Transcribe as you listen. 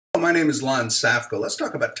my name is Lon Safko. Let's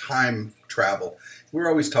talk about time travel. We're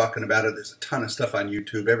always talking about it. There's a ton of stuff on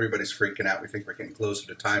YouTube. Everybody's freaking out. We think we're getting closer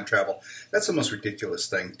to time travel. That's the most ridiculous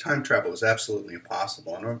thing. Time travel is absolutely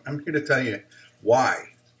impossible. And I'm here to tell you why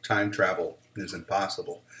time travel is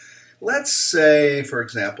impossible. Let's say, for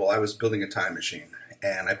example, I was building a time machine,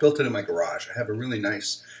 and I built it in my garage. I have a really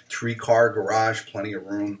nice 3-car garage, plenty of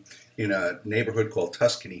room, in a neighborhood called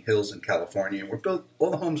Tuscany Hills in California.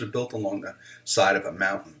 All the homes are built along the side of a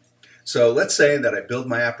mountain. So let's say that I build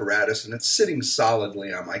my apparatus and it's sitting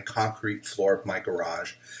solidly on my concrete floor of my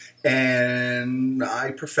garage, and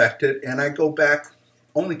I perfect it, and I go back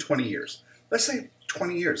only 20 years. Let's say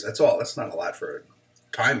 20 years, that's all. That's not a lot for a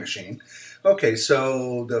time machine. Okay,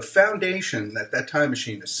 so the foundation that that time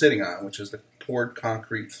machine is sitting on, which is the poured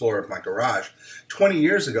concrete floor of my garage, 20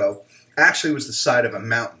 years ago actually was the side of a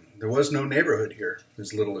mountain. There was no neighborhood here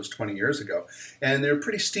as little as 20 years ago, and they're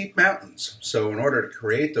pretty steep mountains. So in order to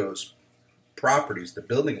create those properties, the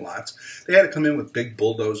building lots, they had to come in with big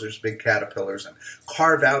bulldozers, big caterpillars, and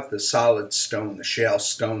carve out the solid stone, the shale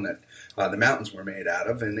stone that the mountains were made out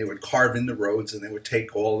of, and they would carve in the roads, and they would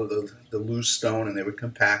take all of the loose stone and they would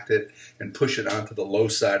compact it and push it onto the low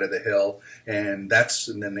side of the hill, and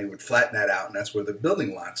then they would flatten that out, and that's where the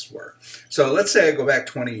building lots were. So let's say I go back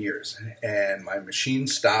 20 years and my machine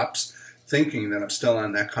stops, thinking that I'm still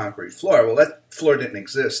on that concrete floor. Well, that floor didn't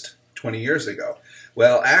exist 20 years ago.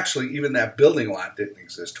 Well, actually, even that building lot didn't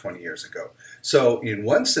exist 20 years ago. So in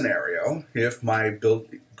one scenario, if my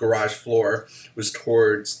garage floor was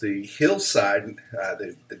towards the hillside,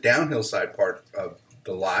 the downhill side part of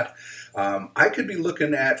the lot, I could be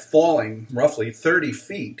looking at falling roughly 30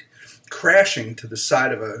 feet, crashing to the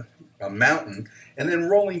side of a mountain, and then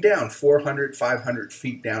rolling down 400, 500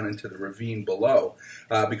 feet down into the ravine below,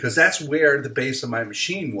 because that's where the base of my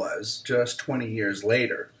machine was just 20 years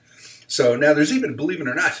later. So now there's even, believe it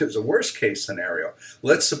or not, there's a worst case scenario.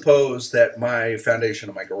 Let's suppose that my foundation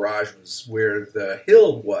of my garage was where the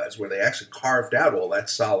hill was, where they actually carved out all that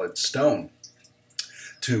solid stone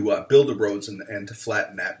to build the roads and to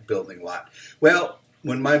flatten that building lot. Well,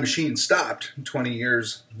 when my machine stopped 20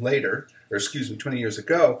 years later, or excuse me, 20 years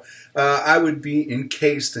ago, I would be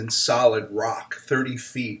encased in solid rock 30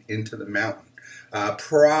 feet into the mountain.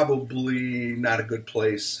 Probably not a good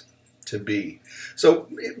place to be. So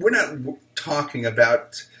we're not talking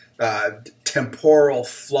about temporal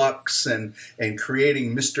flux and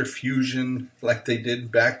creating Mr. Fusion like they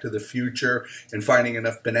did Back to the Future and finding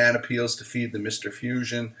enough banana peels to feed the Mr.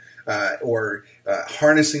 Fusion, or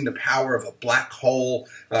harnessing the power of a black hole,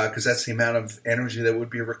 because that's the amount of energy that would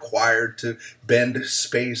be required to bend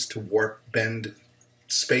space, to warp, bend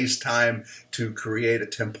space-time to create a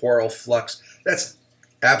temporal flux. That's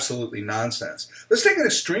absolutely nonsense. Let's take an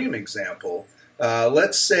extreme example.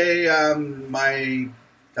 Let's say my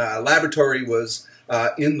laboratory was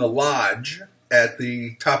in the lodge at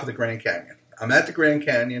the top of the Grand Canyon. I'm at the Grand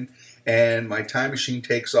Canyon, and my time machine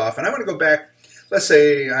takes off, and I want to go back, let's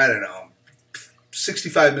say, I don't know,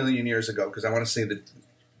 65 million years ago, because I want to see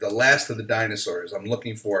the last of the dinosaurs. I'm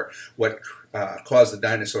looking for what caused the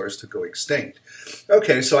dinosaurs to go extinct.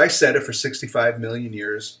 Okay, so I set it for 65 million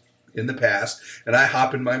years in the past, and I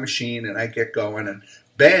hop in my machine and I get going, and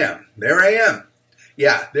bam, there I am.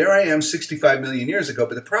 Yeah, there I am 65 million years ago,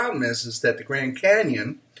 but the problem is that the Grand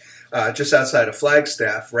Canyon, just outside of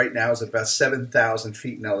Flagstaff, right now is about 7,000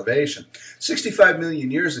 feet in elevation. 65 million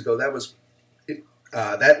years ago,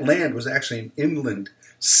 that land was actually an inland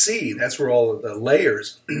sea. That's where all of the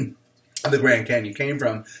layers of the Grand Canyon came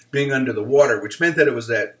from, being under the water, which meant that it was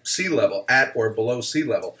at sea level, at or below sea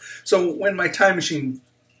level. So when my time machine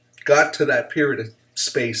got to that period of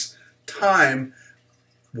space time,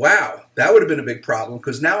 wow, that would have been a big problem,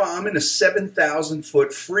 because now I'm in a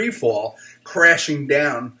 7,000-foot free fall, crashing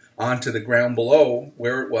down onto the ground below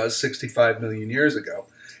where it was 65 million years ago.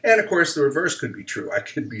 And of course, the reverse could be true. I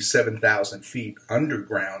could be 7,000 feet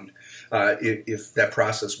underground if that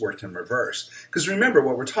process worked in reverse. Because remember,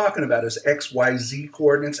 what we're talking about is X, Y, Z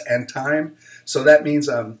coordinates and time. So that means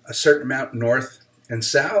I'm a certain amount north and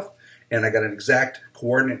south, and I got an exact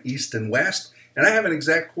coordinate east and west, and I have an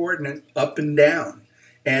exact coordinate up and down.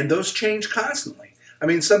 And those change constantly. I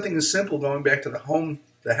mean, something as simple, going back to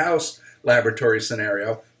the house laboratory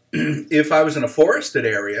scenario, if I was in a forested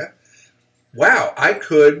area, wow, I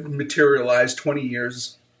could materialize 20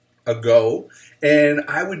 years ago, and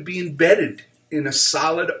I would be embedded in a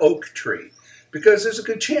solid oak tree, because there's a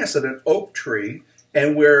good chance that an oak tree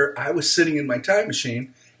and where I was sitting in my time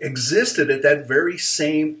machine existed at that very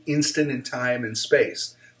same instant in time and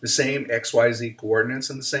space, the same XYZ coordinates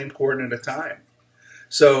and the same coordinate of time.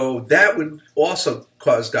 So that would also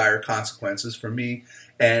cause dire consequences for me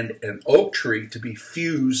and an oak tree to be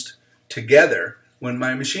fused together when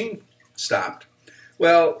my machine stopped.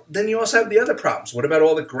 Well, then you also have the other problems. What about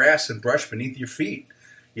all the grass and brush beneath your feet?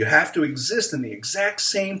 You have to exist in the exact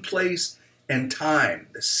same place and time,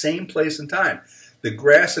 the same place and time. The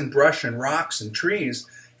grass and brush and rocks and trees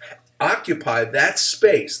occupy that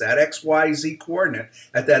space, that XYZ coordinate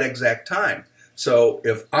at that exact time. So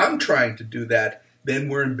if I'm trying to do that, then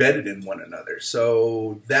we're embedded in one another.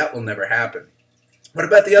 So that will never happen. What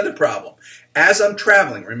about the other problem? As I'm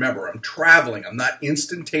traveling, remember, I'm traveling. I'm not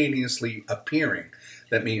instantaneously appearing.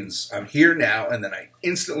 That means I'm here now and then I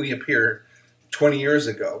instantly appear 20 years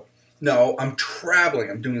ago. No, I'm traveling.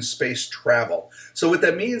 I'm doing space travel. So what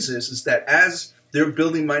that means is that as they're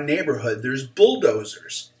building my neighborhood, there's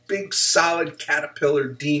bulldozers, big solid Caterpillar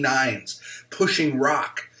D9s pushing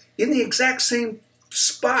rock in the exact same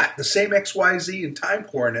spot, the same XYZ and time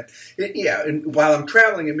coordinate. And while I'm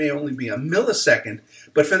traveling, it may only be a millisecond,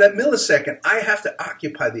 but for that millisecond, I have to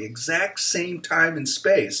occupy the exact same time and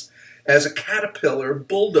space as a Caterpillar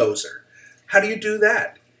bulldozer. How do you do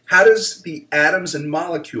that? How does the atoms and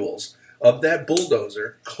molecules of that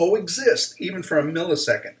bulldozer coexist, even for a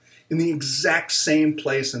millisecond, in the exact same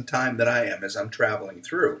place and time that I am as I'm traveling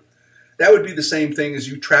through? That would be the same thing as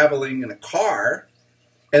you traveling in a car,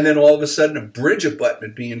 and then all of a sudden a bridge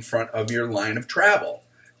abutment be in front of your line of travel.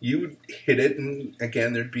 You would hit it, and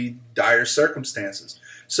again, there'd be dire circumstances.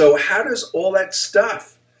 So how does all that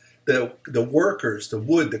stuff, the workers, the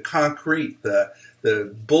wood, the concrete, the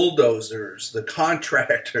bulldozers, the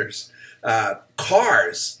contractors,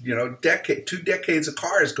 cars, 2 decades of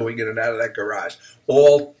cars going in and out of that garage,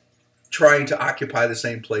 all trying to occupy the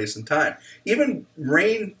same place and time. Even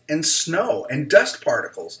rain and snow and dust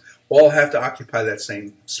particles all have to occupy that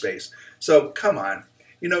same space. So come on.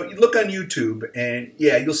 You look on YouTube and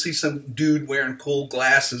yeah, you'll see some dude wearing cool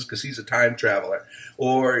glasses because he's a time traveler.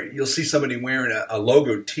 Or you'll see somebody wearing a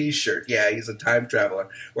logo t-shirt. Yeah, he's a time traveler.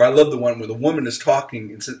 Or I love the one where the woman is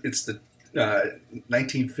talking. It's the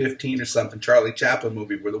 1915 or something Charlie Chaplin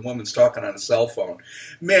movie where the woman's talking on a cell phone.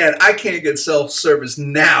 Man, I can't get self-service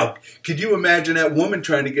now. Could you imagine that woman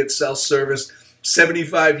trying to get self-service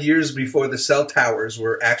 75 years before the cell towers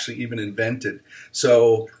were actually even invented?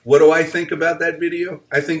 So what do I think about that video?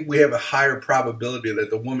 I think we have a higher probability that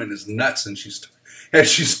the woman is nuts and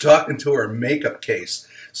she's talking to her makeup case.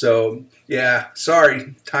 So yeah,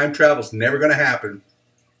 sorry, time travel's never going to happen.